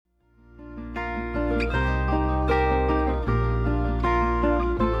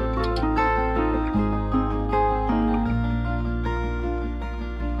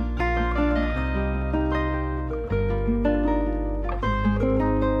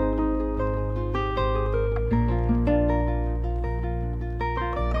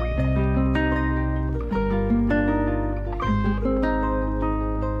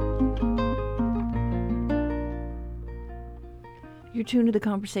You're tuned to the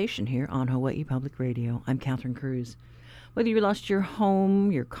conversation here on Hawaii Public Radio. I'm Catherine Cruz. Whether you lost your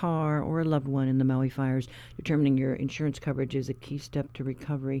home, your car, or a loved one in the Maui fires, determining your insurance coverage is a key step to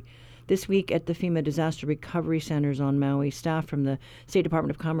recovery. This week at the FEMA Disaster Recovery Centers on Maui, staff from the State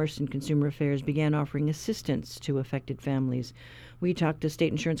Department of Commerce and Consumer Affairs began offering assistance to affected families. We talked to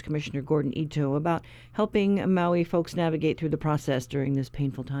State Insurance Commissioner Gordon Ito about helping Maui folks navigate through the process during this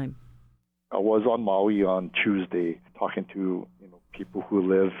painful time. I was on Maui on Tuesday talking to people who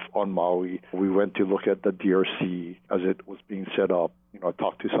live on Maui. We went to look at the DRC as it was being set up. I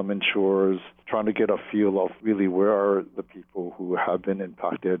talked to some insurers, trying to get a feel of really where are the people who have been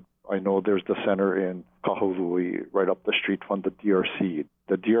impacted. I know there's the center in Kahului, right up the street from the DRC.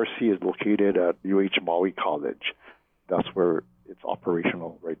 The DRC is located at Maui College. That's where it's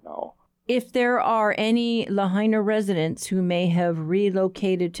operational right now. If there are any Lahaina residents who may have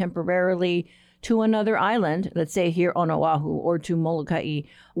relocated temporarily to another island, let's say here on Oahu or to Molokai,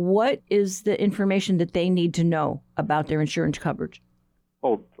 what is the information that they need to know about their insurance coverage?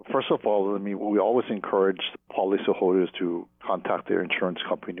 Well, first of all, we always encourage policyholders to contact their insurance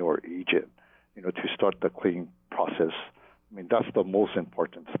company or agent, to start the claim process. That's the most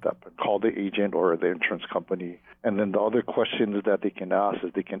important step. Call the agent or the insurance company. And then the other questions that they can ask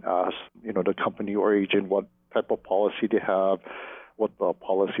is the company or agent what type of policy they have, what the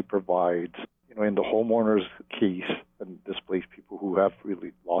policy provides. In the homeowners case and displaced people who have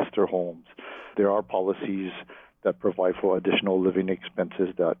really lost their homes, there are policies that provide for additional living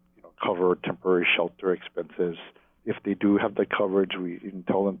expenses that cover temporary shelter expenses. If they do have the coverage, we even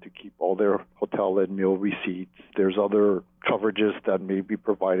tell them to keep all their hotel and meal receipts. There's other coverages that may be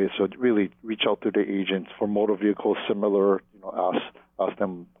provided. So really reach out to the agents for motor vehicles similar, ask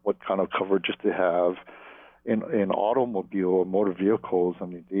them what kind of coverages they have. In automobile or motor vehicles,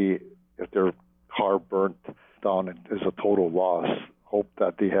 if their car burnt down and is a total loss, hope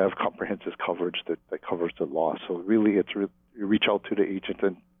that they have comprehensive coverage that covers the loss. So really, reach out to the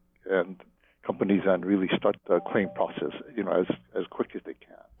agent and companies and really start the claim process, as quick as they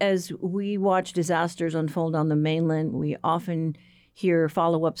can. As we watch disasters unfold on the mainland, we often hear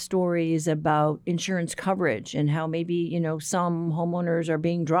follow-up stories about insurance coverage and how maybe, some homeowners are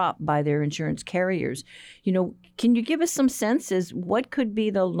being dropped by their insurance carriers. Can you give us some sense as what could be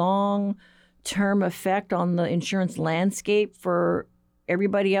the long-term effect on the insurance landscape for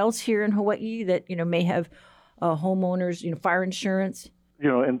everybody else here in Hawaii that, may have homeowners, fire insurance?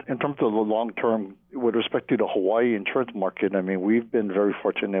 In terms of the long term, with respect to the Hawaii insurance market, we've been very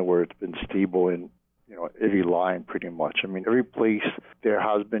fortunate where it's been stable in, every line pretty much. Every place there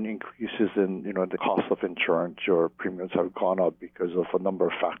has been increases in, the cost of insurance or premiums have gone up because of a number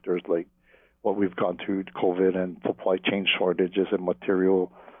of factors like what we've gone through, COVID and supply chain shortages and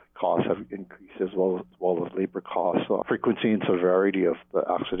material costs have increased as well as labor costs. So frequency and severity of the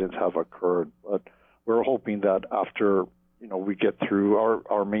accidents have occurred. But we're hoping that after we get through,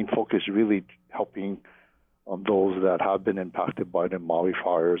 our main focus is really helping those that have been impacted by the Maui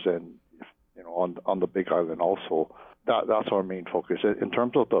fires and on the Big Island also. That's our main focus. In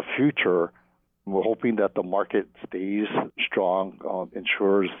terms of the future, we're hoping that the market stays strong,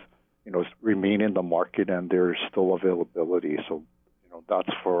 insurers remain in the market and there's still availability. So that's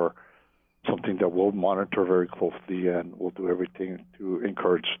for something that we'll monitor very closely and we'll do everything to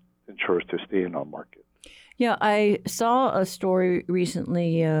encourage insurers to stay in our market. Yeah, I saw a story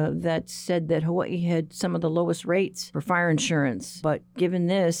recently that said that Hawaii had some of the lowest rates for fire insurance. But given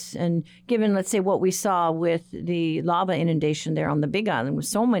this and given, let's say, what we saw with the lava inundation there on the Big Island with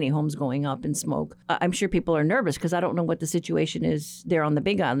so many homes going up in smoke, I'm sure people are nervous because I don't know what the situation is there on the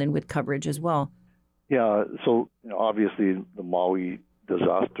Big Island with coverage as well. Yeah, so obviously the Maui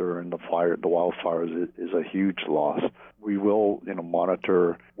disaster and the wildfires is a huge loss. We will,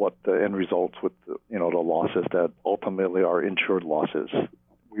 monitor what the end results with the losses that ultimately are insured losses.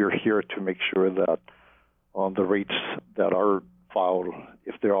 We are here to make sure that the rates that are filed,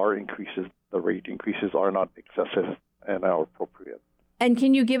 if there are increases, the rate increases are not excessive and are appropriate. And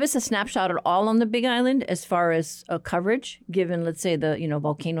can you give us a snapshot at all on the Big Island as far as coverage, given, let's say, the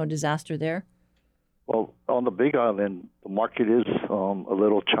volcano disaster there? Well, on the Big Island, the market is a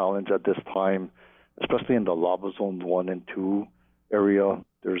little challenged at this time, especially in the lava zone 1 and 2 area.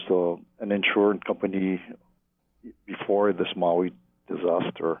 There's an insurance company before this Maui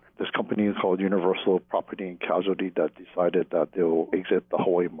disaster. This company is called Universal Property and Casualty that decided that they'll exit the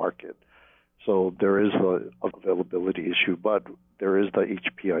Hawaii market. So there is a availability issue, but there is the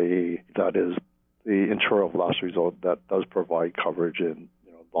HPIA, that is the insurer of last resort, that does provide coverage in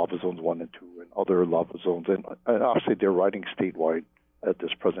lava zones 1 and 2 and other lava zones. And actually, they're riding statewide at this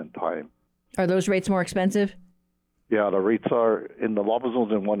present time. Are those rates more expensive? Yeah, the rates are in the lava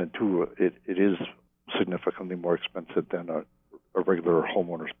zones in 1 and 2. It is significantly more expensive than a regular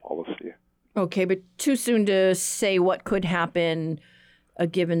homeowner's policy. Okay, but too soon to say what could happen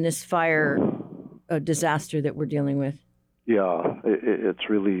given this fire disaster that we're dealing with. Yeah, it's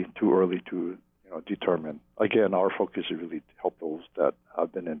really too early to determine. Again, our focus is really to help those that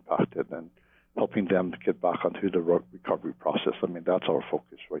have been impacted and helping them to get back onto the recovery process. I mean, that's our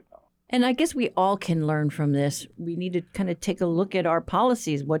focus right now. And I guess we all can learn from this. We need to kind of take a look at our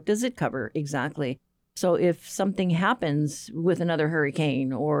policies. What does it cover exactly? So if something happens with another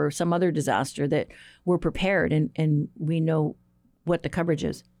hurricane or some other disaster, that we're prepared and we know what the coverage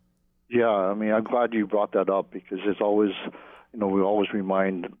is. Yeah, I mean, I'm glad you brought that up because it's always, we always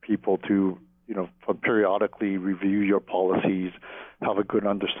remind people to, periodically review your policies, have a good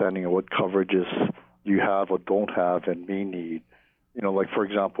understanding of what coverages you have or don't have and may need. Like, for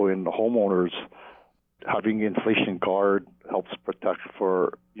example, in the homeowners, having inflation guard helps protect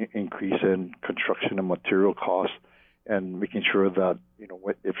for increase in construction and material costs and making sure that,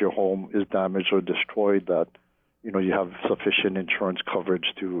 if your home is damaged or destroyed, that, you have sufficient insurance coverage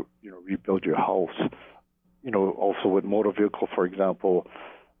to, rebuild your house. Also with motor vehicle, for example,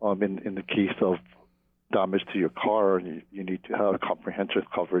 in the case of damage to your car, you need to have comprehensive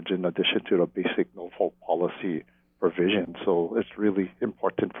coverage in addition to the basic no-fault policy provision. So it's really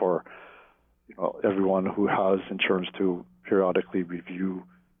important for everyone who has insurance to periodically review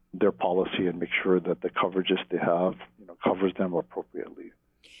their policy and make sure that the coverages they have covers them appropriately.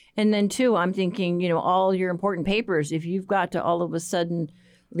 And then, too, I'm thinking, all your important papers, if you've got to all of a sudden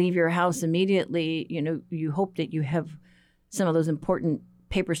leave your house immediately, you hope that you have some of those important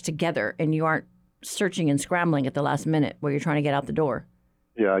papers together and you aren't searching and scrambling at the last minute while you're trying to get out the door.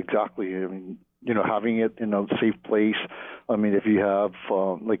 Yeah, exactly. I mean, having it in a safe place. I mean, if you have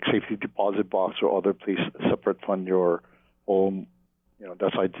like safety deposit box or other place separate from your home,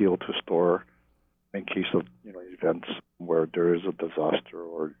 that's ideal to store in case of events where there is a disaster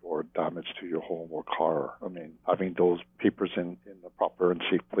or damage to your home or car. I mean, having those papers in the proper and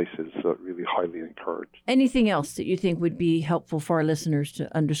safe places is really highly encouraged. Anything else that you think would be helpful for our listeners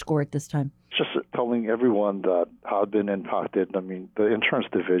to underscore at this time? Just telling everyone that have been impacted. I mean, the insurance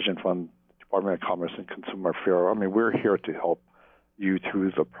division from Department of Commerce and Consumer Affairs, I mean, we're here to help you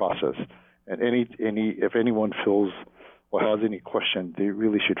through the process. And if anyone feels or has any question, they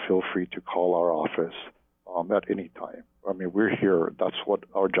really should feel free to call our office at any time. I mean, we're here. That's what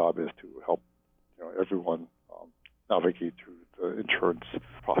our job is, to help everyone navigate through the insurance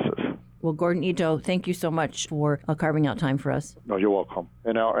process. Well, Gordon Ito, thank you so much for carving out time for us. No, you're welcome.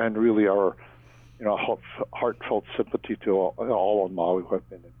 And really our heartfelt sympathy to all on Maui who have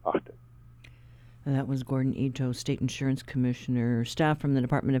been impacted. And that was Gordon Ito, State Insurance Commissioner. Staff from the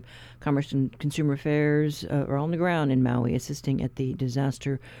Department of Commerce and Consumer Affairs are on the ground in Maui, assisting at the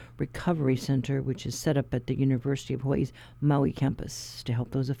Disaster Recovery Center, which is set up at the University of Hawaii's Maui campus to help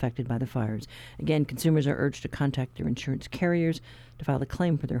those affected by the fires. Again, consumers are urged to contact their insurance carriers to file a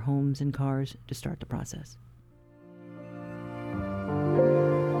claim for their homes and cars to start the process.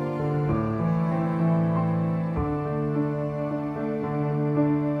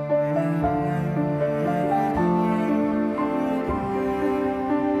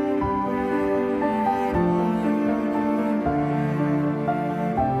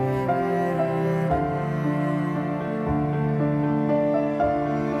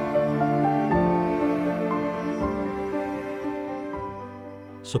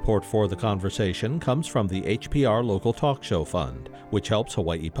 Support for the conversation comes from the HPR Local Talk Show Fund, which helps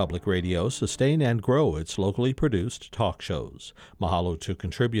Hawaii Public Radio sustain and grow its locally produced talk shows. Mahalo to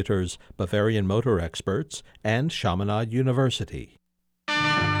contributors, Bavarian Motor Experts, and Chaminade University.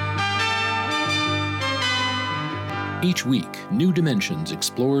 Each week, New Dimensions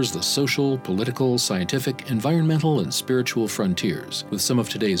explores the social, political, scientific, environmental, and spiritual frontiers with some of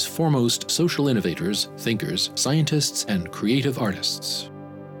today's foremost social innovators, thinkers, scientists, and creative artists.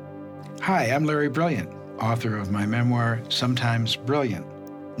 Hi, I'm Larry Brilliant, author of my memoir, Sometimes Brilliant.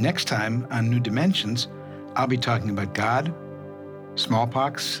 Next time on New Dimensions, I'll be talking about God,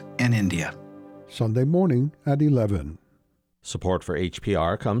 smallpox, and India. Sunday morning at 11. Support for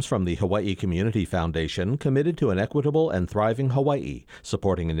HPR comes from the Hawaii Community Foundation, committed to an equitable and thriving Hawaii,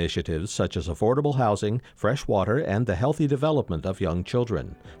 supporting initiatives such as affordable housing, fresh water, and the healthy development of young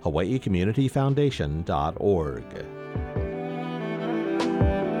children. hawaiicommunityfoundation.org.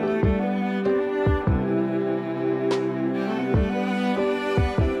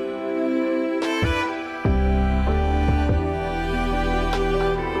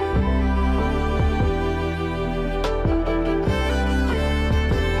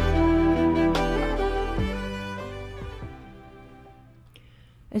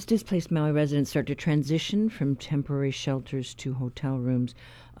 As displaced Maui residents start to transition from temporary shelters to hotel rooms,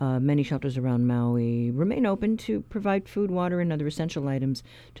 many shelters around Maui remain open to provide food, water, and other essential items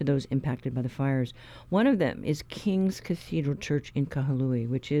to those impacted by the fires. One of them is King's Cathedral Church in Kahului,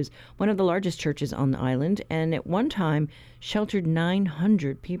 which is one of the largest churches on the island, and at one time sheltered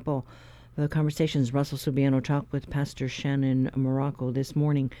 900 people. The Conversations Russell Subiano talked with Pastor Shannon Morocco this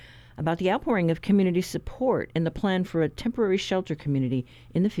morning about the outpouring of community support and the plan for a temporary shelter community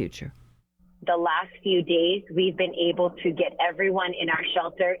in the future. The last few days, we've been able to get everyone in our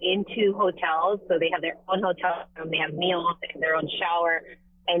shelter into hotels. So they have their own hotel room, they have meals, they have their own shower.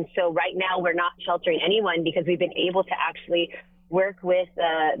 And so right now we're not sheltering anyone because we've been able to actually work with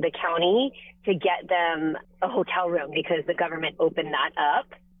the county to get them a hotel room because the government opened that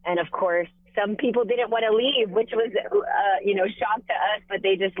up. And of course, some people didn't want to leave, which was, shock to us, but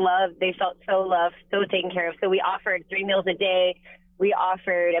they felt so loved, so taken care of. So we offered 3 meals a day. We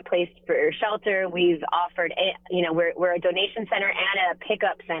offered a place for shelter. We've offered, we're a donation center and a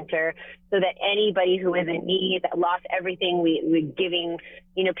pickup center so that anybody who is in need, that lost everything, we're giving,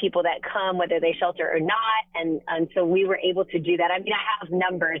 people that come, whether they shelter or not. And so we were able to do that. I mean, I have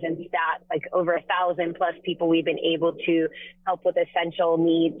numbers and stats, like over 1,000 plus people we've been able to help with essential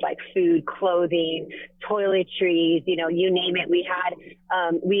needs like food, clothing, toiletries, you name it. We had,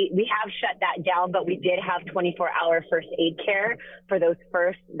 we have shut that down, but we did have 24-hour first aid care for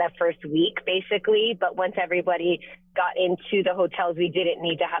that first week, basically. But once everybody got into the hotels, we didn't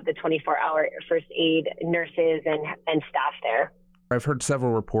need to have the 24-hour first aid nurses and staff there. I've heard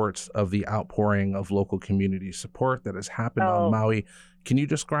several reports of the outpouring of local community support that has happened on Maui. Can you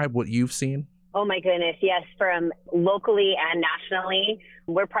describe what you've seen? Oh my goodness, yes. From locally and nationally,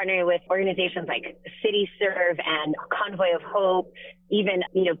 we're partnering with organizations like City Serve and Convoy of Hope, even,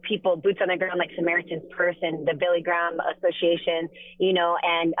 people, boots on the ground like Samaritan's Purse and the Billy Graham Association,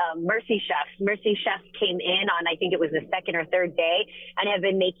 and Mercy Chefs. Mercy Chefs came in on, I think it was the second or third day, and have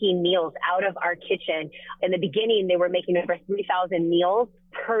been making meals out of our kitchen. In the beginning, they were making over 3,000 meals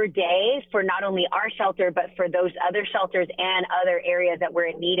per day for not only our shelter, but for those other shelters and other areas that were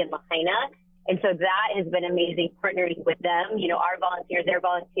in need in Lahaina. And so that has been amazing, partnering with them, our volunteers, their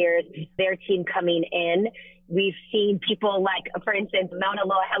volunteers, their team coming in. We've seen people like, for instance, Mauna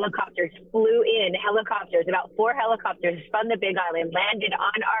Loa helicopters flew in, about 4 helicopters from the Big Island, landed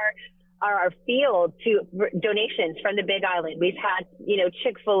on our field to donations from the Big Island. We've had,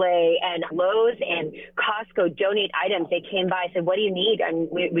 Chick-fil-A and Lowe's and Costco donate items. They came by and said, what do you need? And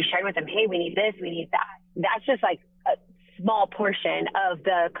we shared with them, hey, we need this, we need that. That's just like a small portion of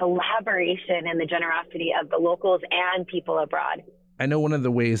the collaboration and the generosity of the locals and people abroad. I know one of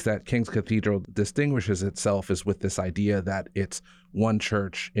the ways that King's Cathedral distinguishes itself is with this idea that it's one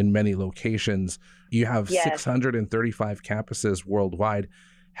church in many locations. You have 635 campuses worldwide.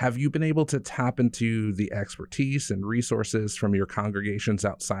 Have you been able to tap into the expertise and resources from your congregations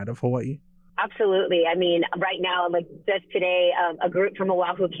outside of Hawaii? Absolutely. I mean, right now, like just today, a group from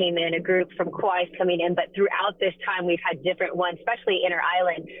Oahu came in, a group from Kauai is coming in, but throughout this time, we've had different ones, especially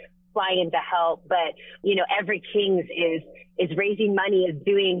Inter-Island, flying in to help. But, every King's is raising money, is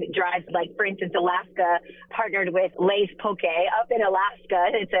doing drives. Like, for instance, Alaska partnered with Lay's Poke up in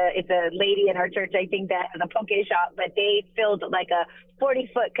Alaska. It's a lady in our church, I think, that has a poke shop, but they filled like a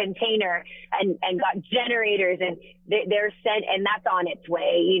 40-foot container and got generators, and they're sent, and that's on its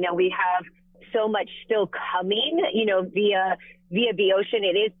way. We have so much still coming, via the ocean.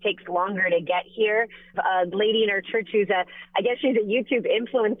 It takes longer to get here. A lady in our church who's she's a YouTube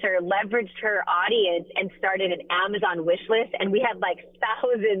influencer, leveraged her audience and started an Amazon wish list. And we had like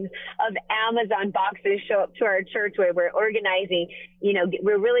thousands of Amazon boxes show up to our church where we're organizing.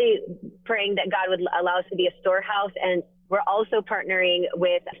 We're really praying that God would allow us to be a storehouse. And we're also partnering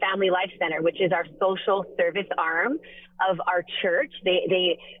with Family Life Center, which is our social service arm of our church.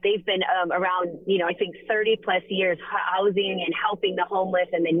 They've been around, I think 30 plus years housing and helping the homeless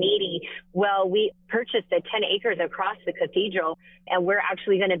and the needy. Well, we purchased 10 acres across the cathedral, and we're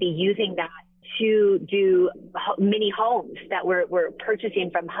actually going to be using that to do mini homes that we're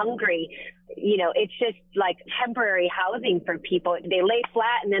purchasing from Hungary. it's just like temporary housing for people. They lay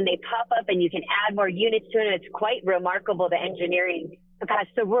flat and then they pop up and you can add more units to it. It's quite remarkable, the engineering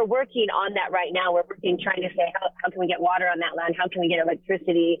capacity. So we're working on that right now. We're trying to say, how can we get water on that land? How can we get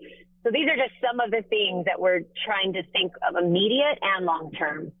electricity? So these are just some of the things that we're trying to think of immediate and long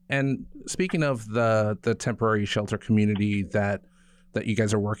term. And speaking of the temporary shelter community that you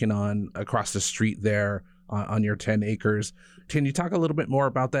guys are working on across the street there on your 10 acres, can you talk a little bit more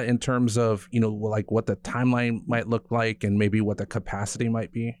about that in terms of, like what the timeline might look like and maybe what the capacity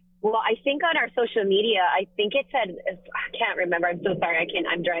might be? Well, I think on our social media, I think it said, I can't remember. I'm so sorry.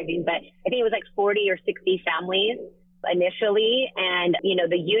 I'm driving, but I think it was like 40 or 60 families initially. And,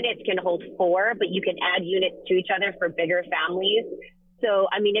 the units can hold 4, but you can add units to each other for bigger families. So,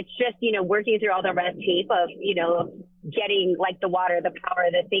 it's just, working through all the red tape of, getting like the water, the power,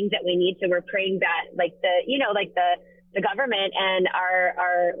 the things that we need. So we're praying that the government and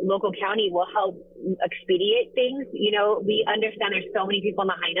our local county will help expedite things. We understand there's so many people in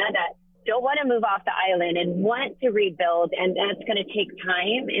Lahaina that don't want to move off the island and want to rebuild, and that's going to take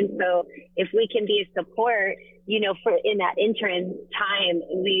time. And so if we can be a support, for in that interim time,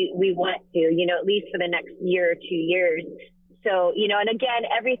 we want to, at least for the next year or 2 years. So, and again,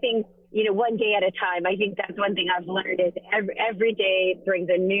 everything, one day at a time. I think that's one thing I've learned is every day brings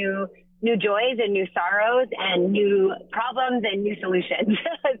a new joys and new sorrows and new problems and new solutions.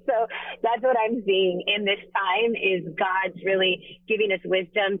 So that's what I'm seeing in this time is God's really giving us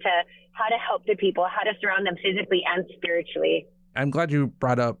wisdom to how to help the people, how to surround them physically and spiritually. I'm glad you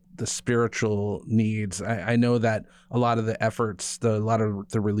brought up the spiritual needs. I know that a lot of the efforts, a lot of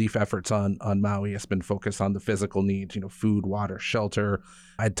the relief efforts on Maui has been focused on the physical needs, food, water, shelter.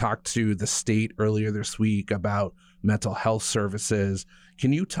 I talked to the state earlier this week about mental health services.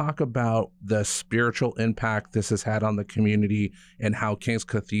 Can you talk about the spiritual impact this has had on the community and how King's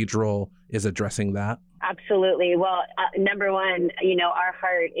Cathedral is addressing that? Absolutely. Well, number one, our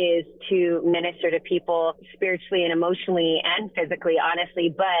heart is to minister to people spiritually and emotionally and physically,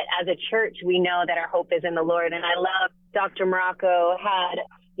 honestly. But as a church, we know that our hope is in the Lord. And I love Dr. Morocco had,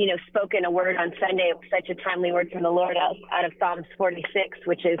 spoken a word on Sunday. It was such a timely word from the Lord out of Psalms 46,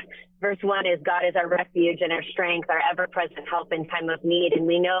 which is verse 1 is God is our refuge and our strength, our ever-present help in time of need. And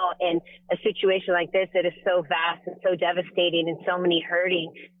we know in a situation like this, it is so vast and so devastating and so many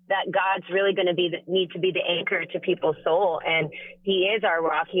hurting that God's really going to need to be the anchor to people's soul. And he is our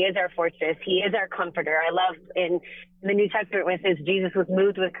rock. He is our fortress. He is our comforter. I love in the New Testament when it says Jesus was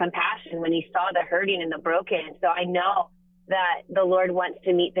moved with compassion when he saw the hurting and the broken. So I know that the Lord wants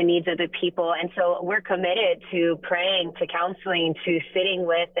to meet the needs of the people. And so we're committed to praying, to counseling, to sitting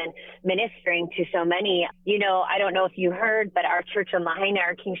with and ministering to so many. I don't know if you heard, but our church in Lahaina,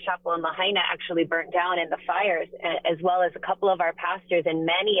 our King's Chapel in Lahaina actually burnt down in the fires, as well as a couple of our pastors and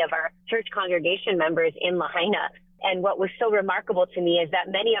many of our church congregation members in Lahaina. And what was so remarkable to me is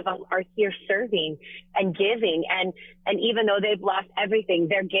that many of them are here serving and giving. And even though they've lost everything,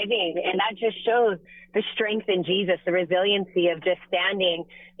 they're giving. And that just shows the strength in Jesus, the resiliency of just standing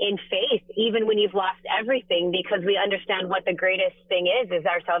in faith, even when you've lost everything, because we understand what the greatest thing is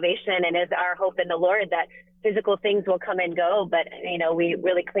our salvation and is our hope in the Lord, that physical things will come and go, but, we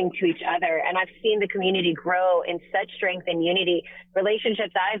really cling to each other. And I've seen the community grow in such strength and unity.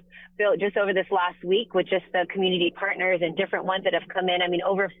 Relationships I've built just over this last week with just the community partners and different ones that have come in.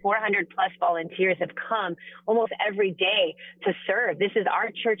 Over 400 plus volunteers have come almost every day to serve. This is our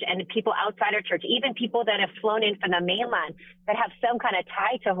church and people outside our church, even people that have flown in from the mainland that have some kind of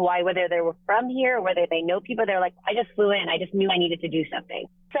tie to Hawaii, whether they were from here, or whether they know people. They're like, I just flew in. I just knew I needed to do something.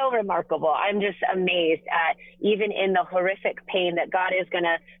 So remarkable. I'm just amazed at even in the horrific pain that God is going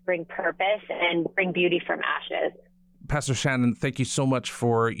to bring purpose and bring beauty from ashes. Pastor Shannon, thank you so much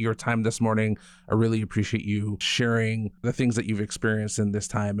for your time this morning. I really appreciate you sharing the things that you've experienced in this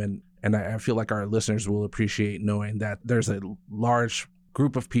time. And I feel like our listeners will appreciate knowing that there's a large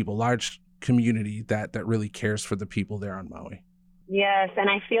group of people, large community that really cares for the people there on Maui. Yes, and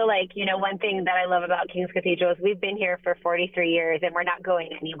I feel like, one thing that I love about King's Cathedral is we've been here for 43 years and we're not going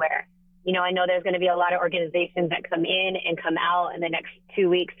anywhere. I know there's going to be a lot of organizations that come in and come out in the next 2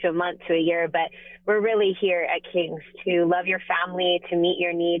 weeks to a month to a year, but we're really here at King's to love your family, to meet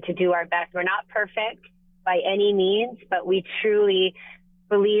your need, to do our best. We're not perfect by any means, but we truly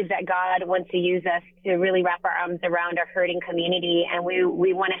believe that God wants to use us to really wrap our arms around our hurting community, and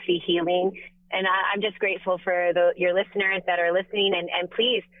we want to see healing. And I'm just grateful for your listeners that are listening. And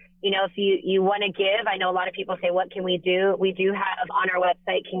please, if you want to give, I know a lot of people say, what can we do? We do have on our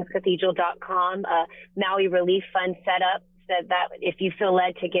website, kingscathedral.com, a Maui Relief Fund set up so that if you feel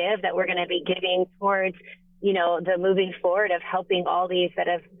led to give, that we're going to be giving towards the moving forward of helping all these that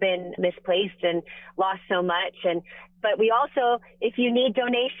have been misplaced and lost so much. But we also, if you need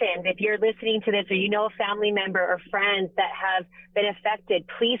donations, if you're listening to this or you know a family member or friends that have been affected,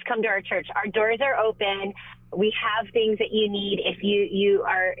 please come to our church. Our doors are open. We have things that you need. If you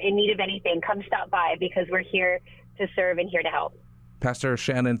are in need of anything, come stop by, because we're here to serve and here to help. Pastor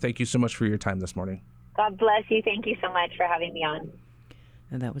Shannon, thank you so much for your time this morning. God bless you. Thank you so much for having me on.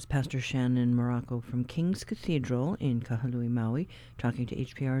 And that was Pastor Shannon Morocco from King's Cathedral in Kahului, Maui, talking to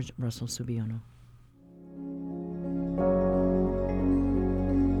HPR's Russell Subiono.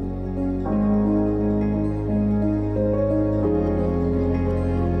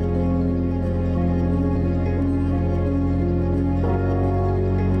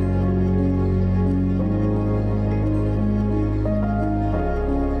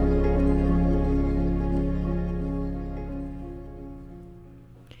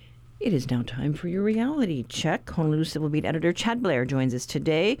 It is now time for your reality check. Honolulu Civil Beat editor Chad Blair joins us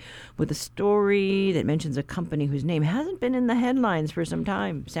today with a story that mentions a company whose name hasn't been in the headlines for some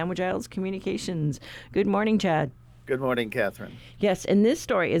time, Sandwich Isles Communications. Good morning, Chad. Good morning, Catherine. Yes, and this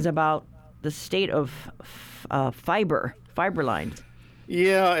story is about the state of fiber lines.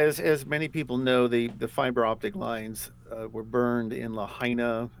 Yeah, as many people know, the fiber optic lines were burned in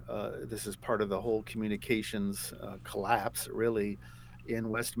Lahaina. This is part of the whole communications collapse, really, in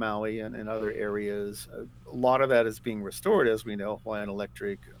West Maui and other areas. A lot of that is being restored, as we know, Hawaiian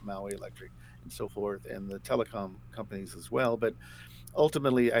Electric, Maui Electric, and so forth, and the telecom companies as well. But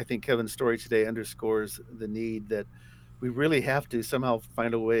ultimately, I think Kevin's story today underscores the need that we really have to somehow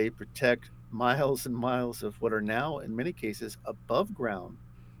find a way to protect miles and miles of what are now, in many cases, above ground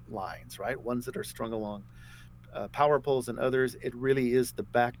lines, right? Ones that are strung along power poles and others. It really is the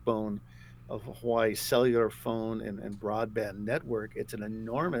backbone of Hawaii's cellular phone and broadband network. It's an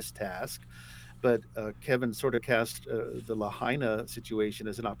enormous task, but Kevin sort of cast the Lahaina situation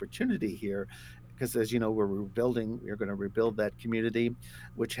as an opportunity here, because as you know, we're going to rebuild that community,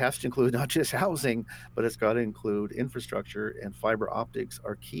 which has to include not just housing, but it's got to include infrastructure, and fiber optics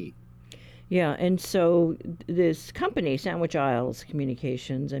are key. Yeah, and so this company, Sandwich Isles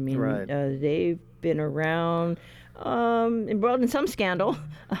Communications, I mean, Right. They've been around, embroiled in some scandal.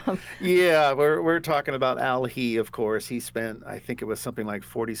 Yeah, we're talking about Al He, of course. He spent, I think it was something like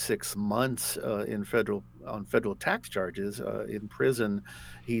 46 months on federal tax charges in prison.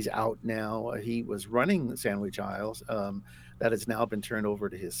 He's out now. He was running Sandwich Isles. That has now been turned over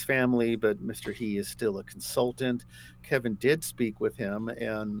to his family, but Mr. He is still a consultant. Kevin did speak with him,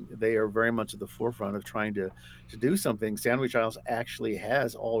 and they are very much at the forefront of trying to do something. Sandwich Isles actually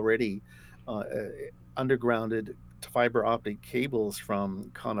has already undergrounded fiber optic cables from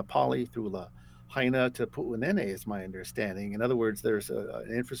Kaanapali through Lahaina to Pu'unene, is my understanding. In other words, there's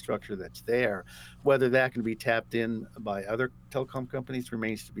an infrastructure that's there. Whether that can be tapped in by other telecom companies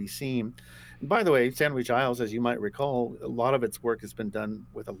remains to be seen. And by the way, Sandwich Isles, as you might recall, a lot of its work has been done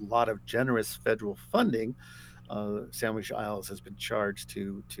with a lot of generous federal funding. Sandwich Isles has been charged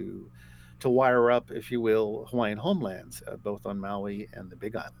to wire up, if you will, Hawaiian homelands, both on Maui and the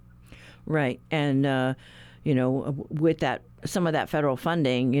Big Island. Right, and with that, some of that federal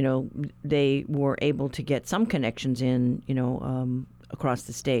funding, they were able to get some connections in, across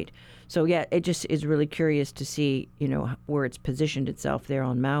the state. So yeah, it just is really curious to see, where it's positioned itself there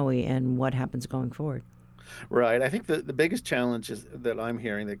on Maui and what happens going forward. Right. I think the biggest challenge that I'm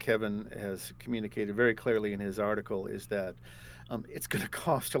hearing that Kevin has communicated very clearly in his article is that it's going to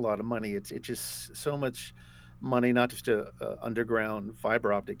cost a lot of money. It's just so much money, not just to underground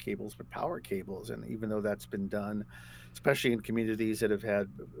fiber optic cables, but power cables. And even though that's been done, especially in communities that have had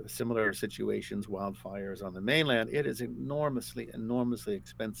similar situations, wildfires on the mainland, it is enormously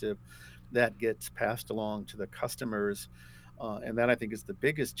expensive. That gets passed along to the customers. And that, I think, is the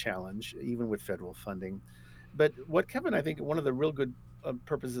biggest challenge, even with federal funding. But what Kevin, I think one of the real good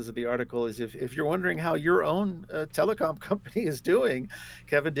purposes of the article is if you're wondering how your own telecom company is doing,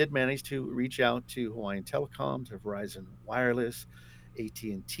 Kevin did manage to reach out to Hawaiian Telecom, to Verizon Wireless,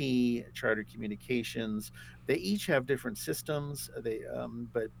 AT&T, Charter Communications. They each have different systems.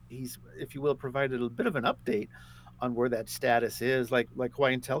 But he's, if you will, provided a bit of an update on where that status is. Like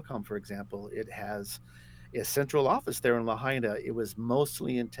Hawaiian Telecom, for example, it has a central office there in Lahaina. It was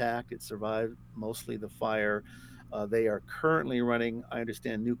mostly intact. It survived mostly the fire. They are currently running, I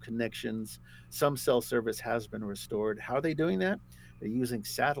understand, new connections. Some cell service has been restored. How are they doing that? They're using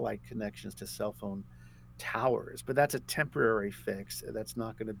satellite connections to cell phone towers, but that's a temporary fix. That's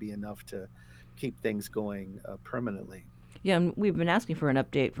not going to be enough to keep things going permanently. Yeah, and we've been asking for an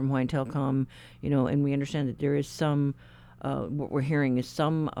update from Hawaiian Telecom, and we understand that there is some what we're hearing is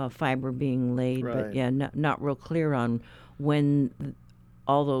some fiber being laid, Right. but yeah, not real clear on when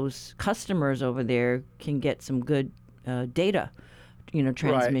all those customers over there can get some good data,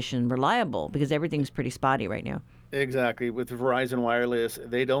 transmission reliable, because everything's pretty spotty right now. Exactly. With Verizon Wireless,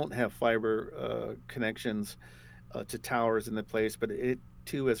 they don't have fiber connections to towers in the place, but it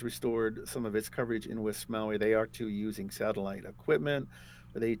too has restored some of its coverage in West Maui. They are too using satellite equipment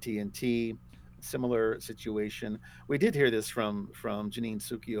with AT&T. Similar situation. We did hear this from Janine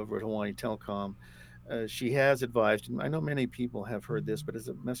Suki over at Hawaii Telecom. She has advised, and I know many people have heard this, but it's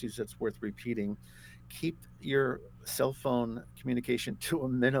a message that's worth repeating. Keep your cell phone communication to a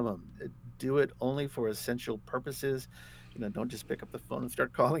minimum. Do it only for essential purposes. Don't just pick up the phone and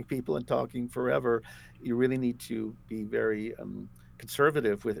start calling people and talking forever. You really need to be very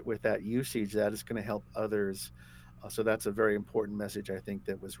conservative with that usage. That is going to help others. So that's a very important message, I think,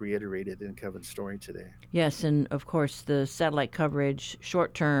 that was reiterated in Kevin's story today. Yes, and of course the satellite coverage,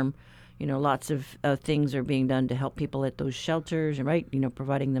 short term, lots of things are being done to help people at those shelters, right?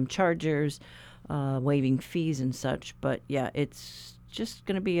 Providing them chargers, waiving fees and such. But yeah, it's just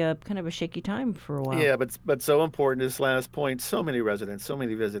going to be a kind of a shaky time for a while. Yeah, but so important, this last point. So many residents, so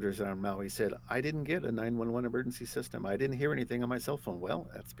many visitors on Maui said, I didn't get a 911 emergency system. I didn't hear anything on my cell phone. Well,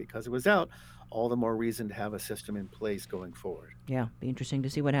 that's because it was out. All the more reason to have a system in place going forward. Yeah, be interesting to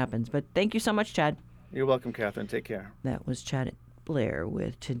see what happens. But thank you so much, Chad. You're welcome, Catherine. Take care. That was Chad Blair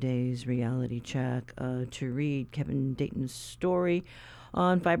with today's Reality Check. To read Kevin Dayton's story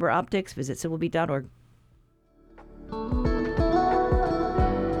on fiber optics, visit civilbeat.org.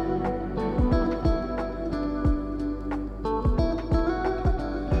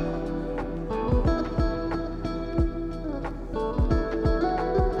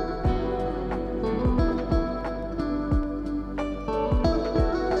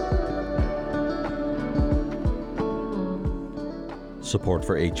 Support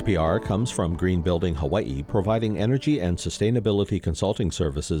for HPR comes from Green Building Hawaii, providing energy and sustainability consulting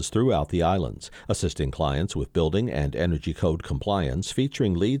services throughout the islands, assisting clients with building and energy code compliance,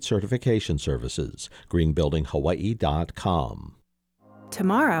 featuring LEED certification services. greenbuildinghawaii.com.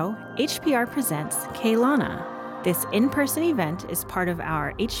 Tomorrow, HPR presents Keilana. This in-person event is part of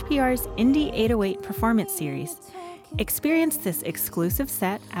our HPR's Indie 808 performance series. Experience this exclusive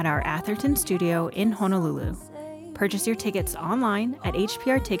set at our Atherton studio in Honolulu. Purchase your tickets online at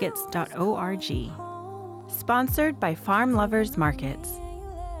hprtickets.org. Sponsored by Farm Lovers Markets.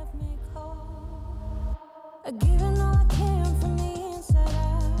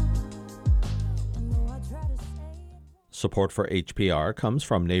 Support for HPR comes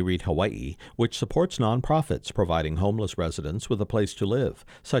from NAREIT Hawaii, which supports nonprofits providing homeless residents with a place to live,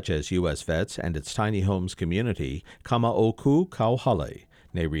 such as U.S. Vets and its tiny homes community, Kamaoku Kauhale,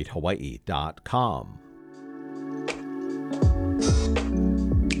 NAREITHawaii.com.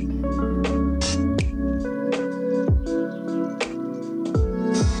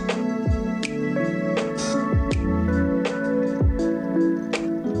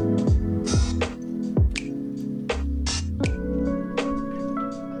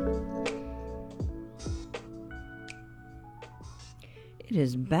 It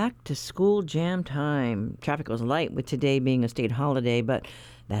is back to school jam time. Traffic was light with today being a state holiday, but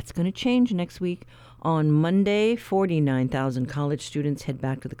that's going to change next week. On Monday, 49,000 college students head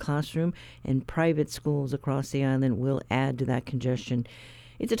back to the classroom, and private schools across the island will add to that congestion.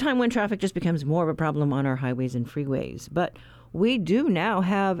 It's a time when traffic just becomes more of a problem on our highways and freeways. But we do now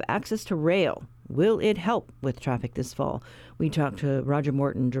have access to rail. Will it help with traffic this fall? We talked to Roger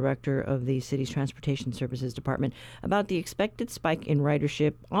Morton, director of the city's Transportation Services Department, about the expected spike in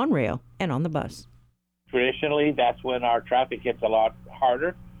ridership on rail and on the bus. Traditionally, that's when our traffic gets a lot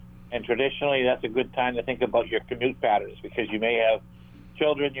harder. And traditionally, that's a good time to think about your commute patterns, because you may have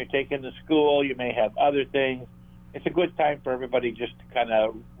children you're taking to school, you may have other things. It's a good time for everybody just to kind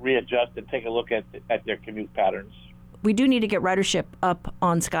of readjust and take a look at their commute patterns. We do need to get ridership up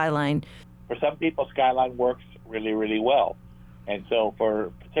on Skyline. For some people, Skyline works really, really well. And so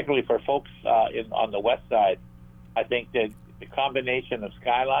particularly for folks on the west side, I think that the combination of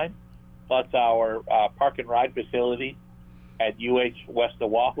Skyline plus our park and ride facility at UH West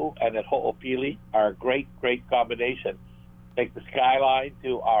Oahu and at Ho'opili are a great, great combination. Take the Skyline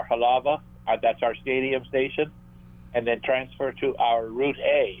to our Halava, that's our stadium station, and then transfer to our Route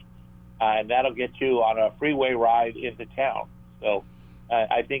A, and that'll get you on a freeway ride into town. So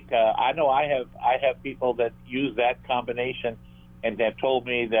I think I know I have people that use that combination and have told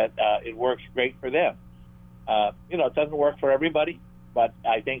me that it works great for them. It doesn't work for everybody, but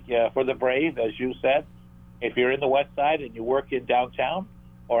I think for the brave, as you said, if you're in the west side and you work in downtown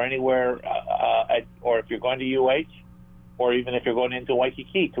or anywhere, or if you're going to UH or even if you're going into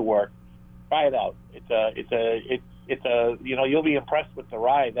Waikiki to work, try it out. You'll be impressed with the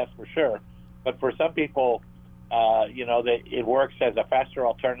ride, that's for sure. But for some people, that it works as a faster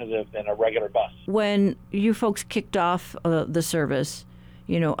alternative than a regular bus. When you folks kicked off the service,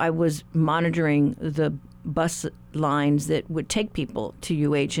 I was monitoring the bus lines that would take people to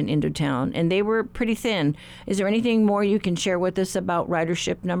UH and into town, and they were pretty thin. Is there anything more you can share with us about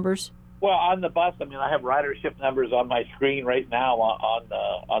ridership numbers? Well, on the bus, I have ridership numbers on my screen right now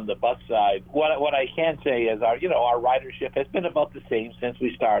on the bus side. What I can say is our ridership has been about the same since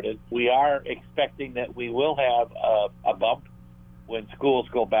we started. We are expecting that we will have a bump when schools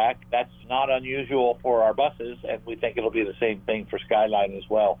go back. That's not unusual for our buses, and we think it'll be the same thing for Skyline as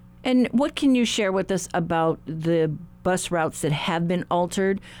well. And what can you share with us about the bus routes that have been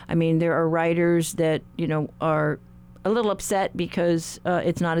altered? There are riders that, are a little upset because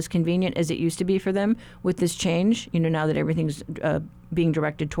it's not as convenient as it used to be for them with this change, now that everything's being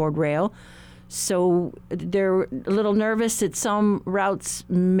directed toward rail. So they're a little nervous that some routes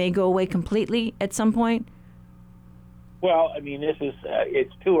may go away completely at some point. Well, this is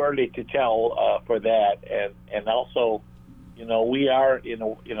it's too early to tell for that, and also, we are in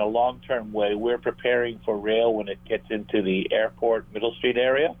a long-term way. We're preparing for rail when it gets into the airport, Middle Street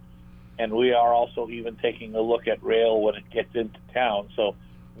area. And we are also even taking a look at rail when it gets into town. So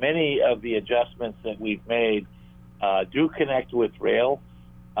many of the adjustments that we've made do connect with rail,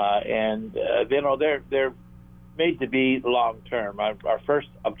 and they're made to be long term. Our first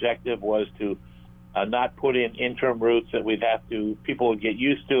objective was to not put in interim routes that people would get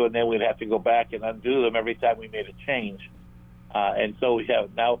used to, and then we'd have to go back and undo them every time we made a change. And so we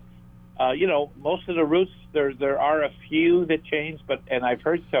have now. Most of the routes, there are a few that change, and I've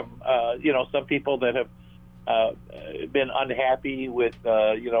heard some people that have been unhappy with,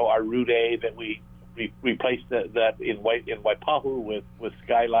 our Route A that we replaced that in Waipahu with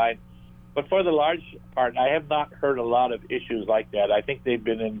Skyline. But for the large part, I have not heard a lot of issues like that. I think they've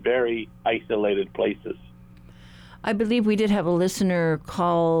been in very isolated places. I believe we did have a listener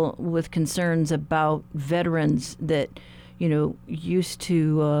call with concerns about veterans that used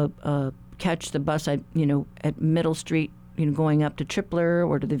to catch the bus at Middle Street, going up to Tripler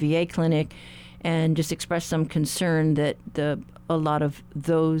or to the VA clinic, and just express some concern that a lot of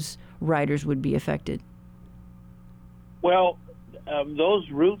those riders would be affected. Well, those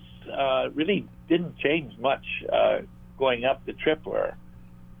routes really didn't change much going up to Tripler.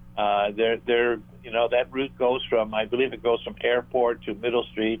 That route goes from, I believe it goes from Airport to Middle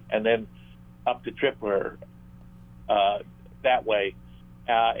Street and then up to Tripler. That way,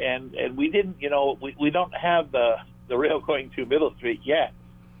 and we didn't, we don't have the rail going to Middle Street yet,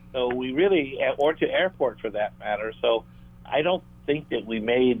 so we really, or to Airport for that matter. So I don't think that we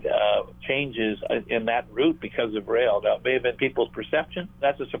made changes in that route because of rail. That may have been people's perception.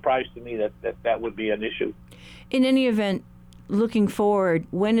 That's a surprise to me that would be an issue. In any event, looking forward,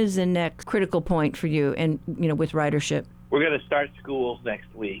 when is the next critical point for you and with ridership? We're going to start schools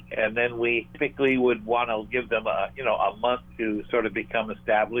next week, and then we typically would want to give them a month to sort of become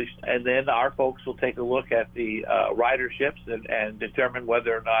established, and then our folks will take a look at the riderships and determine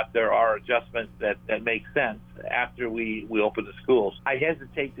whether or not there are adjustments that make sense after we open the schools. I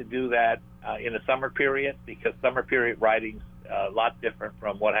hesitate to do that in a summer period because summer period riding's a lot different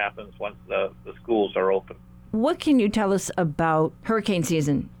from what happens once the schools are open. What can you tell us about hurricane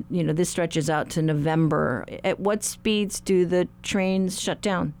season? This stretches out to November. At what speeds do the trains shut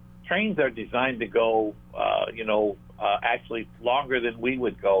down? Trains are designed to go, actually longer than we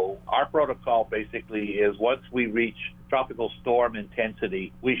would go. Our protocol basically is once we reach tropical storm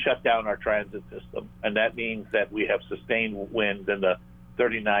intensity, we shut down our transit system. And that means that we have sustained winds in the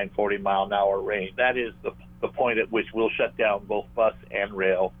 39, 40 mile an hour range. That is the point at which we'll shut down both bus and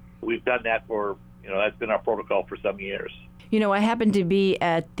rail. We've done that for that's been our protocol for some years. I happened to be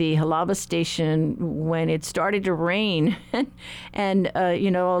at the Halava station when it started to rain, and a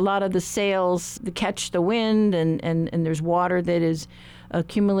lot of the sails catch the wind, and there's water that is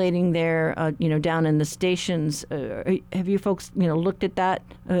accumulating there, down in the stations. Have you folks, looked at that?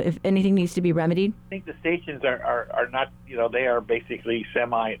 If anything needs to be remedied? I think the stations are not, they are basically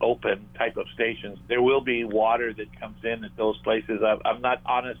semi-open type of stations. There will be water that comes in at those places. I'm not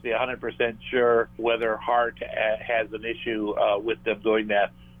honestly 100% sure whether HART has an issue with them doing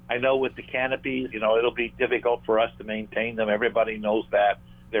that. I know with the canopies, it'll be difficult for us to maintain them. Everybody knows that.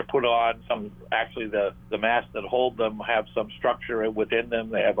 They're put on actually the masts that hold them have some structure within them.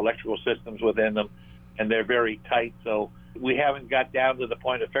 They have electrical systems within them, and they're very tight. So we haven't got down to the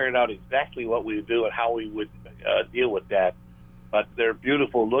point of figuring out exactly what we would do and how we would deal with that. But they're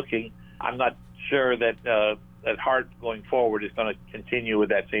beautiful looking. I'm not sure that that heart going forward is going to continue with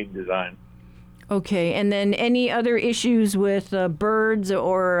that same design. Okay, and then any other issues with birds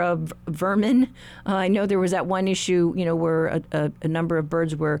or vermin? I know there was that one issue, where a number of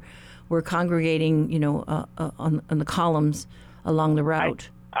birds were congregating, on the columns along the route.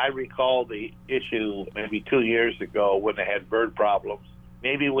 I recall the issue maybe 2 years ago when they had bird problems.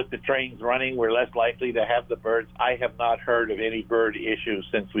 Maybe with the trains running, we're less likely to have the birds. I have not heard of any bird issues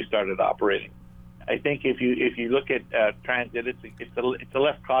since we started operating. I think if you look at transit, it's a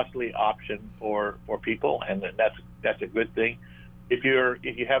less costly option for people, and that's a good thing. If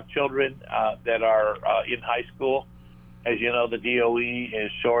you have children that are in high school, as you know, the DOE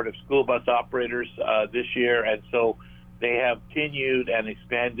is short of school bus operators this year, and so they have continued and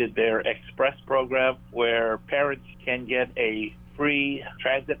expanded their express program where parents can get a free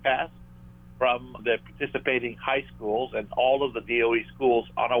transit pass from the participating high schools, and all of the DOE schools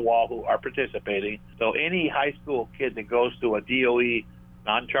on Oahu are participating. So any high school kid that goes to a DOE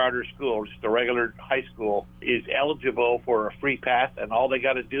non-charter school, just a regular high school, is eligible for a free pass, and all they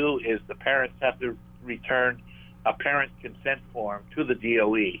got to do is the parents have to return a parent consent form to the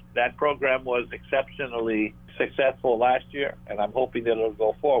DOE. That program was exceptionally successful last year, and I'm hoping that it'll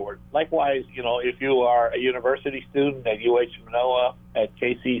go forward. Likewise, if you are a university student at UH Manoa, at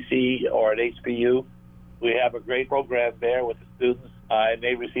KCC, or at HPU, we have a great program there with the students, and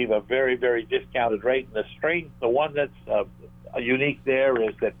they receive a very, very discounted rate. And the one that's unique there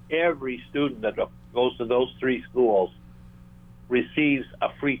is that every student that goes to those three schools receives a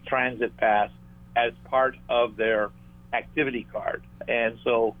free transit pass as part of their activity card. And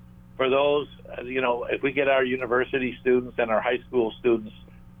so for those, if we get our university students and our high school students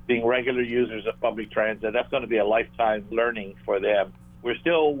being regular users of public transit, that's going to be a lifetime learning for them. We're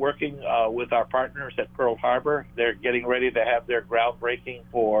still working with our partners at Pearl Harbor. They're getting ready to have their groundbreaking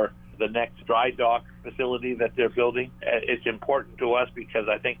for the next dry dock facility that they're building. It's important to us because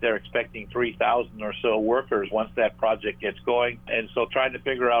I think they're expecting 3,000 or so workers once that project gets going. And so trying to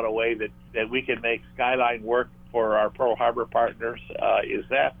figure out a way that we can make Skyline work for our Pearl Harbor partners is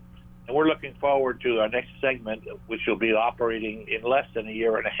that. And we're looking forward to our next segment, which will be operating in less than a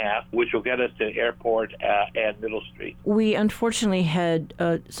year and a half, which will get us to Airport and Middle Street. We unfortunately had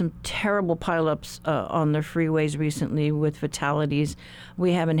some terrible pileups on the freeways recently with fatalities.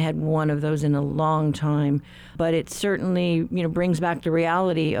 We haven't had one of those in a long time, but it certainly brings back the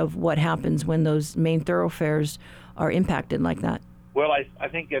reality of what happens when those main thoroughfares are impacted like that. Well, I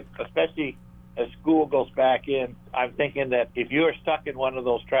think especially as school goes back in, I'm thinking that if you're stuck in one of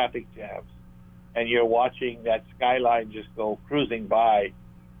those traffic jams and you're watching that Skyline just go cruising by,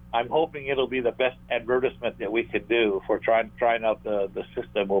 I'm hoping it'll be the best advertisement that we can do for trying out the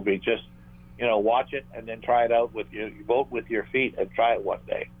system. Will be just, watch it and then try it out vote with your feet and try it one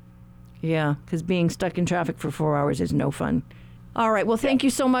day. Yeah, because being stuck in traffic for 4 hours is no fun. All right. Well, thank you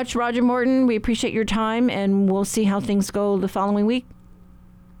so much, Roger Morton. We appreciate your time, and we'll see how things go the following week.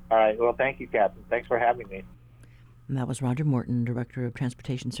 All right. Well, thank you, Captain. Thanks for having me. And that was Roger Morton, Director of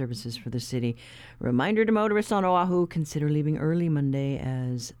Transportation Services for the city. Reminder to motorists on Oahu, consider leaving early Monday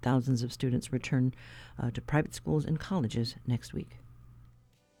as thousands of students return to private schools and colleges next week.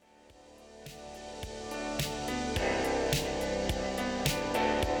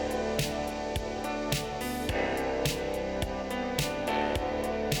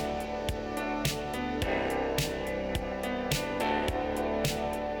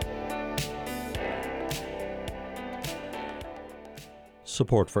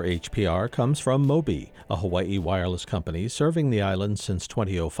 Support for HPR comes from Mobi, a Hawaii wireless company serving the island since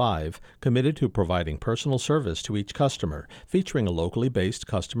 2005, committed to providing personal service to each customer, featuring a locally based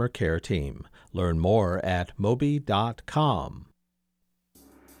customer care team. Learn more at mobi.com.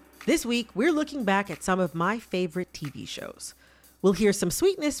 This week, we're looking back at some of my favorite TV shows. We'll hear some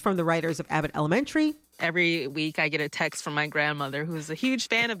sweetness from the writers of Abbott Elementary. Every week I get a text from my grandmother, who's a huge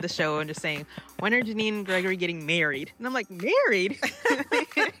fan of the show, and just saying, when are Janine and Gregory getting married? And I'm like, married?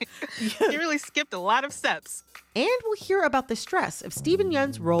 You really skipped a lot of steps. And we'll hear about the stress of Stephen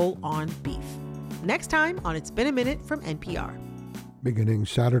Yun's role on Beef. Next time on It's Been a Minute from NPR. Beginning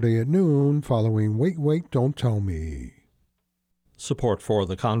Saturday at noon, following Wait, Wait, Don't Tell Me. Support for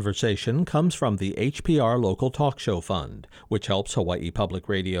the conversation comes from the HPR Local Talk Show Fund, which helps Hawaii Public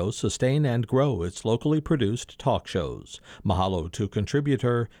Radio sustain and grow its locally produced talk shows. Mahalo to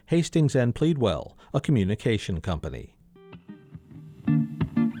contributor Hastings and Pleadwell, a communication company.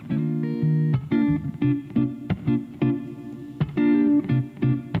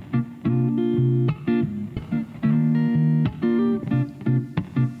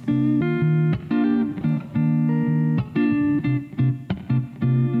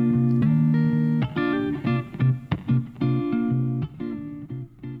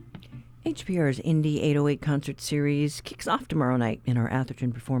 HPR's Indie 808 concert series kicks off tomorrow night in our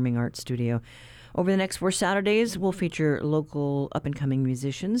Atherton Performing Arts Studio. Over the next 4 Saturdays, we'll feature local up-and-coming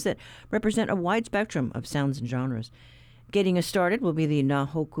musicians that represent a wide spectrum of sounds and genres. Getting us started will be the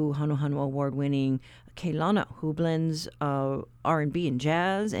Nahoku Hanohano Award-winning Keilana, who blends R&B and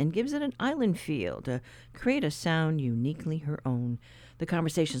jazz and gives it an island feel to create a sound uniquely her own. The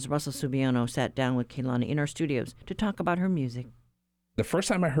Conversation's Russell Subiano sat down with Keilana in our studios to talk about her music. The first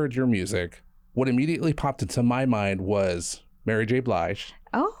time I heard your music, what immediately popped into my mind was Mary J. Blige.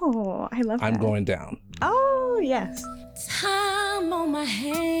 Oh, I love that. I'm Going Down. Oh, yes. Time on my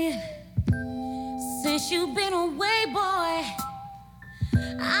hand since you've been away, boy.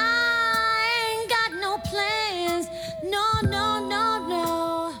 I ain't got no plans. No, no, no,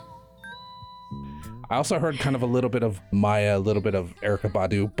 no. I also heard kind of a little bit of Maya, a little bit of Erykah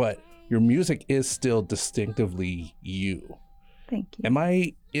Badu, but your music is still distinctively you. Thank you. Am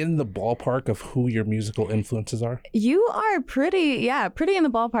I in the ballpark of who your musical influences are? You are pretty in the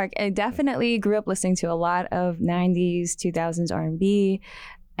ballpark. I definitely grew up listening to a lot of 90s, 2000s R&B.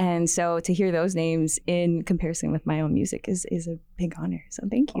 And so to hear those names in comparison with my own music is a big honor. So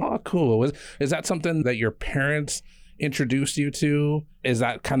thank you. Oh, cool. Is that something that your parents introduced you to? Is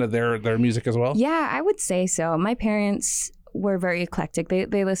that kind of their music as well? Yeah, I would say so. My parents were very eclectic.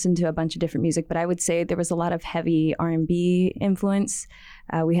 They listened to a bunch of different music, but I would say there was a lot of heavy R&B influence.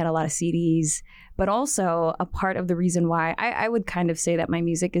 We had a lot of CDs, but also a part of the reason why I would kind of say that my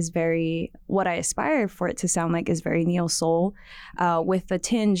music is very, what I aspire for it to sound like is very neo soul, with a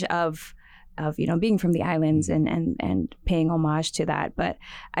tinge of being from the islands and paying homage to that. But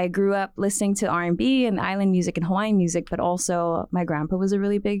I grew up listening to R&B and island music and Hawaiian music, but also my grandpa was a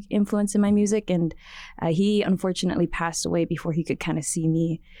really big influence in my music, and he unfortunately passed away before he could kind of see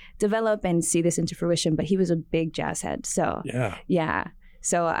me develop and see this into fruition. But he was a big jazz head, so yeah.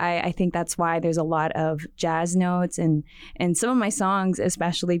 So I think that's why there's a lot of jazz notes, and some of my songs,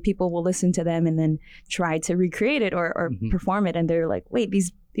 especially, people will listen to them and then try to recreate it or perform it, and they're like, wait,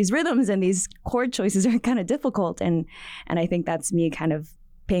 these rhythms and these chord choices are kind of difficult, and I think that's me kind of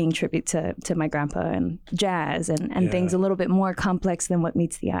paying tribute to my grandpa and jazz and things a little bit more complex than what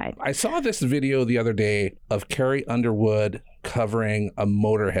meets the eye. I saw this video the other day of Carrie Underwood covering a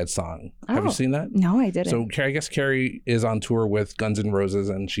Motorhead song. Have you seen that? No, I didn't. So I guess Carrie is on tour with Guns N' Roses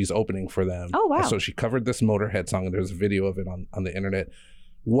and she's opening for them. Oh, wow. And so she covered this Motorhead song, and there's a video of it on the internet.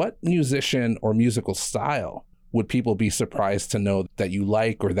 What musician or musical style would people be surprised to know that you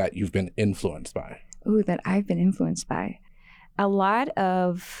like or that you've been influenced by? Ooh, that I've been influenced by. A lot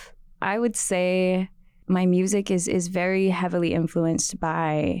of, I would say my music is very heavily influenced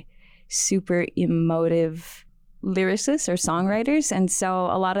by super emotive lyricists or songwriters. And so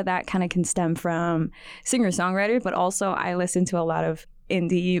a lot of that kind of can stem from singer-songwriter, but also I listen to a lot of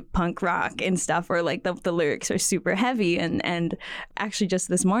indie punk rock and stuff where like the lyrics are super heavy. And actually just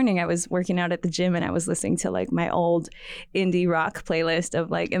this morning I was working out at the gym and I was listening to like my old indie rock playlist of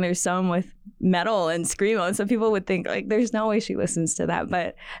like, and there's some with metal and screamo, and some people would think like there's no way she listens to that,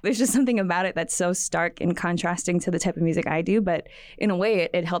 but there's just something about it that's so stark and contrasting to the type of music I do. But in a way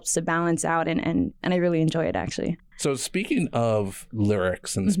it helps to balance out, and I really enjoy it actually. So speaking of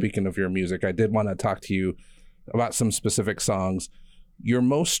lyrics and speaking of your music, I did want to talk to you about some specific songs. Your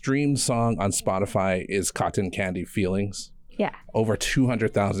most streamed song on Spotify is Cotton Candy Feelings. Yeah. Over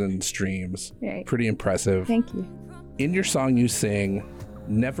 200,000 streams. Right. Pretty impressive. Thank you. In your song, you sing,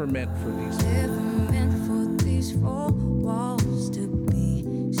 "Never meant for these." Never meant for these four walls to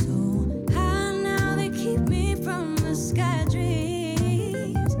be so high. Now they keep me from the sky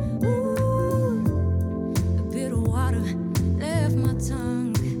dreams. Ooh, a bit of water left my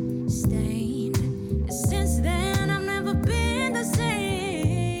tongue stained. Since then, I've never been the same.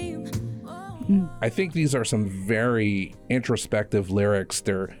 I think these are some very introspective lyrics.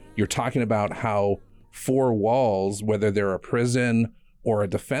 You're talking about how four walls, whether they're a prison or a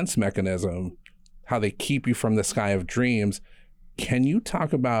defense mechanism, how they keep you from the sky of dreams. Can you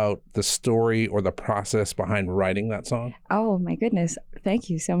talk about the story or the process behind writing that song? Oh my goodness. Thank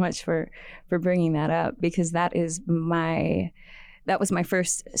you so much for bringing that up, because that was my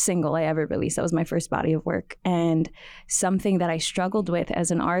first single I ever released. That was my first body of work. And something that I struggled with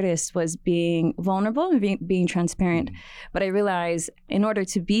as an artist was being vulnerable and being transparent. But I realized in order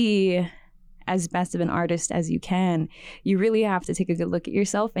to be as best of an artist as you can, you really have to take a good look at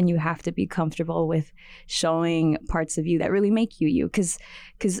yourself, and you have to be comfortable with showing parts of you that really make you you. Because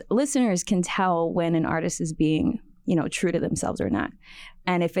listeners can tell when an artist is being, true to themselves or not.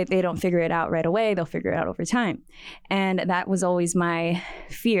 And if they don't figure it out right away, they'll figure it out over time. And that was always my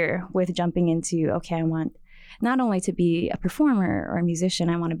fear with jumping into, okay, I want not only to be a performer or a musician,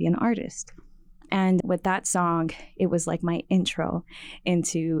 I want to be an artist. And with that song, it was like my intro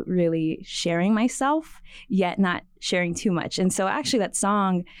into really sharing myself, yet not sharing too much. And so actually that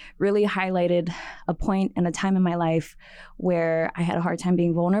song really highlighted a point and a time in my life where I had a hard time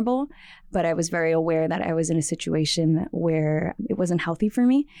being vulnerable, but I was very aware that I was in a situation where it wasn't healthy for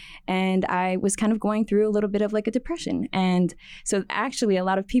me. And I was kind of going through a little bit of like a depression. And so actually a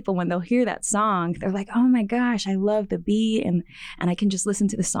lot of people, when they'll hear that song, they're like, oh my gosh, I love the beat. And I can just listen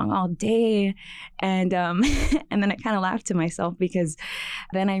to the song all day. And and then I kind of laughed to myself because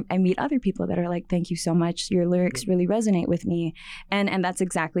then I meet other people that are like, thank you so much. Your lyrics really resonate with me. And that's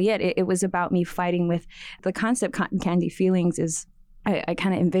exactly it. It was about me fighting with the concept cotton candy feelings is I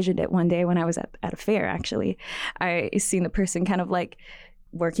kind of envisioned it one day when I was at a fair, actually. I seen the person kind of like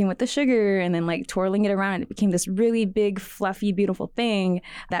working with the sugar and then like twirling it around. It became this really big, fluffy, beautiful thing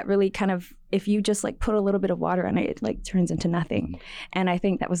that really kind of, if you just like put a little bit of water on it, it like turns into nothing. And I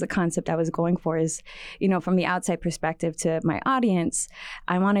think that was the concept I was going for is, you know, from the outside perspective to my audience,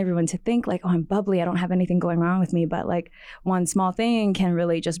 I want everyone to think like, oh, I'm bubbly. I don't have anything going wrong with me. But like one small thing can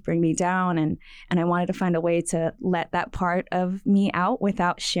really just bring me down. And I wanted to find a way to let that part of me out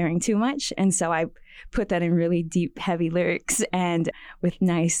without sharing too much. And so I put that in really deep, heavy lyrics and with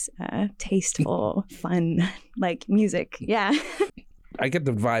nice, tasteful, fun, like music. Yeah. I get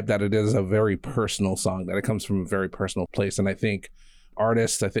the vibe that it is a very personal song, that it comes from a very personal place. And I think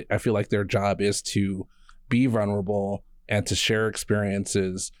artists, I feel like their job is to be vulnerable and to share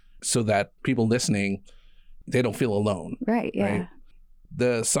experiences so that people listening, they don't feel alone. Right. Yeah. Right?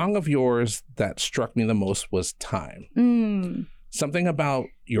 The song of yours that struck me the most was Time. Something about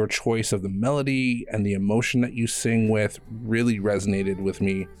your choice of the melody and the emotion that you sing with really resonated with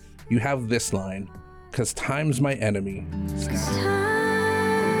me. You have this line, "'Cause time's my enemy."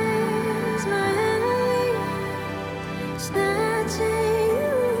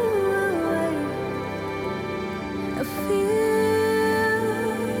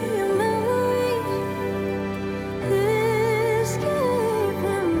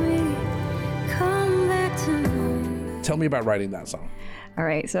 Tell me about writing that song. All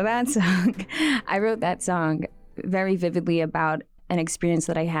right. So that song, I wrote that song very vividly about an experience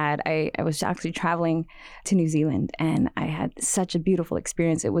that I had. I was actually traveling to New Zealand and I had such a beautiful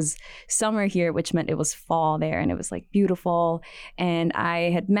experience. It was summer here, which meant it was fall there and it was like beautiful. And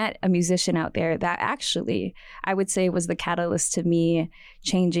I had met a musician out there that actually I would say was the catalyst to me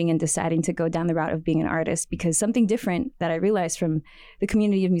changing and deciding to go down the route of being an artist, because something different that I realized from the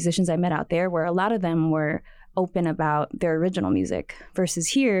community of musicians I met out there, where a lot of them were open about their original music versus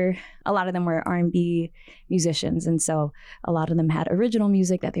here, a lot of them were R&B musicians. And so a lot of them had original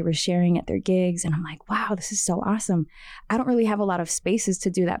music that they were sharing at their gigs. And I'm like, wow, this is so awesome. I don't really have a lot of spaces to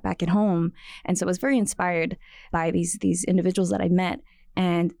do that back at home. And so I was very inspired by these individuals that I met.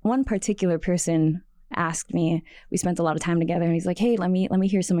 And one particular person asked me, we spent a lot of time together, and he's like, hey, let me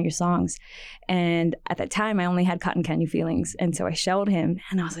hear some of your songs. And at that time, I only had Cotton Candy Feelings. And so I showed him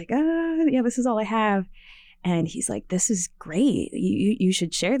and I was like, yeah, this is all I have. And he's like, this is great. You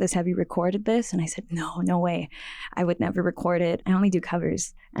should share this. Have you recorded this? And I said, no way. I would never record it. I only do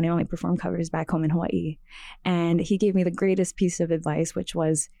covers and I only perform covers back home in Hawaii. And he gave me the greatest piece of advice, which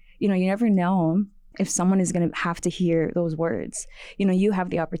was, you never know if someone is going to have to hear those words. You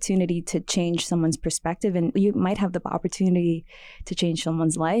have the opportunity to change someone's perspective, and you might have the opportunity to change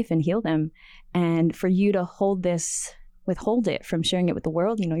someone's life and heal them. And for you to withhold it from sharing it with the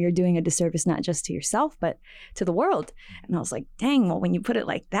world, you're doing a disservice not just to yourself, but to the world. And I was like, dang, well, when you put it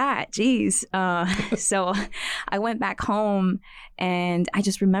like that, geez. So I went back home and I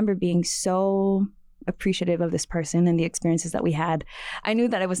just remember being so appreciative of this person and the experiences that we had. I knew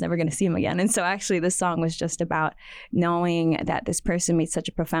that I was never going to see him again. And so actually this song was just about knowing that this person made such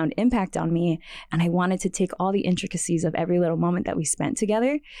a profound impact on me. And I wanted to take all the intricacies of every little moment that we spent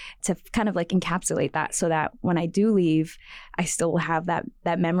together to kind of like encapsulate that, so that when I do leave, I still will have that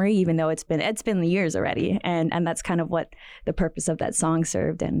memory, even though it's been years already. And that's kind of what the purpose of that song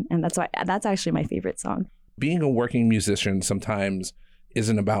served. And that's actually my favorite song. Being a working musician sometimes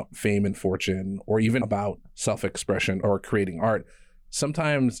isn't about fame and fortune or even about self-expression or creating art.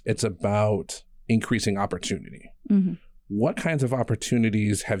 Sometimes it's about increasing opportunity. Mm-hmm. What kinds of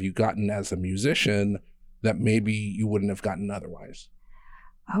opportunities have you gotten as a musician that maybe you wouldn't have gotten otherwise?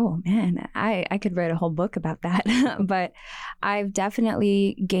 Oh man, I could write a whole book about that. But I've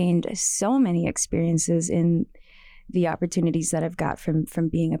definitely gained so many experiences in the opportunities that I've got from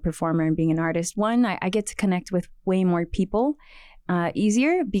being a performer and being an artist. One, I get to connect with way more people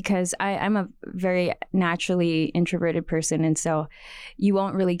easier because I'm a very naturally introverted person. And so you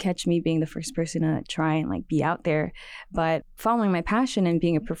won't really catch me being the first person to try and like be out there. But following my passion and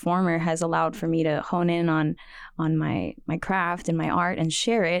being a performer has allowed for me to hone in on my craft and my art and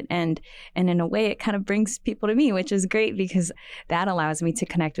share it. And in a way, it kind of brings people to me, which is great because that allows me to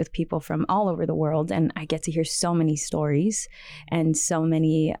connect with people from all over the world. And I get to hear so many stories and so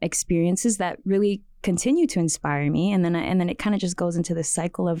many experiences that really continue to inspire me, and then it kind of just goes into this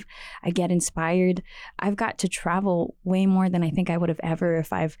cycle of I get inspired. I've got to travel way more than I think I would have ever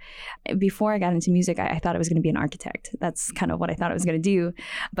before I got into music. I thought I was going to be an architect. That's kind of what I thought I was going to do.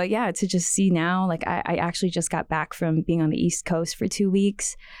 But yeah, to just see now, like I actually just got back from being on the East Coast for 2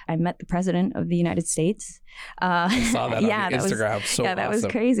 weeks. I met the President of the United States. I saw that on Instagram. That was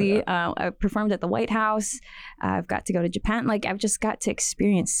crazy. Yeah. I performed at the White House. I've got to go to Japan. Like I've just got to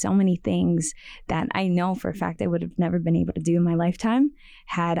experience so many things that I know for a fact I would have never been able to do in my lifetime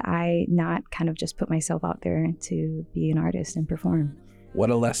had I not kind of just put myself out there to be an artist and perform. What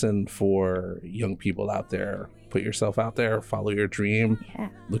a lesson for young people out there. Put yourself out there, follow your dream. Yeah.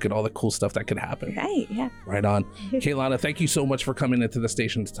 Look at all the cool stuff that could happen. Right, yeah. Right on. Keilana, thank you so much for coming into the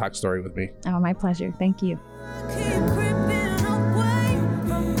station to talk story with me. Oh, my pleasure. Thank you.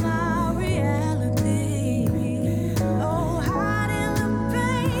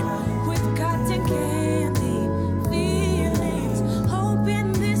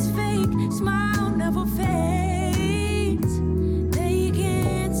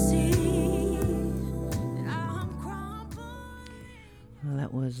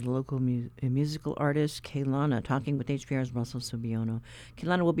 Was local musical artist Keilana talking with HPR's Russell Subiono.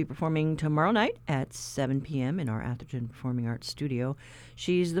 Keilana will be performing tomorrow night at 7 p.m. in our Atherton Performing Arts studio.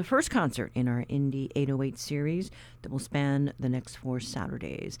 She's the first concert in our Indie 808 series that will span the next 4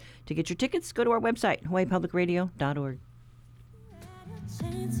 Saturdays. To get your tickets, go to our website, hawaiipublicradio.org.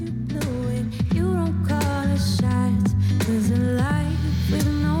 You don't call it shots, 'cause in life with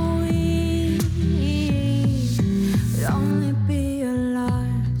no ease, it'd only be a loss.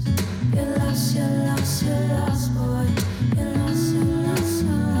 You lost, boy. You lost,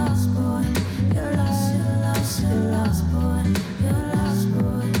 boy. You lost, boy. You lost,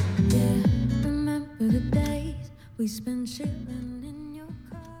 boy. Yeah. Remember the days we spent chilling in your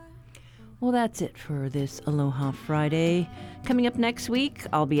car. Well, that's it for this Aloha Friday. Coming up next week,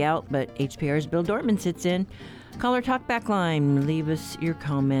 I'll be out, but HPR's Bill Dortman sits in. Call our talkback line. Leave us your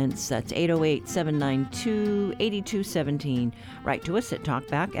comments. That's 808-792-8217. Write to us at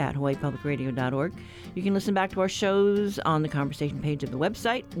talkback@hawaiipublicradio.org. You can listen back to our shows on the conversation page of the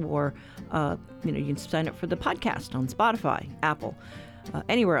website, or you can sign up for the podcast on Spotify, Apple,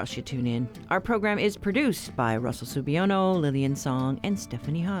 anywhere else you tune in. Our program is produced by Russell Subiono, Lillian Song, and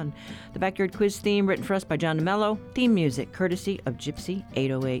Stephanie Hahn. The Backyard Quiz theme written for us by John DeMello. Theme music courtesy of Gypsy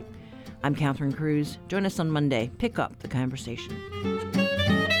 808. I'm Catherine Cruz. Join us on Monday. Pick up the conversation.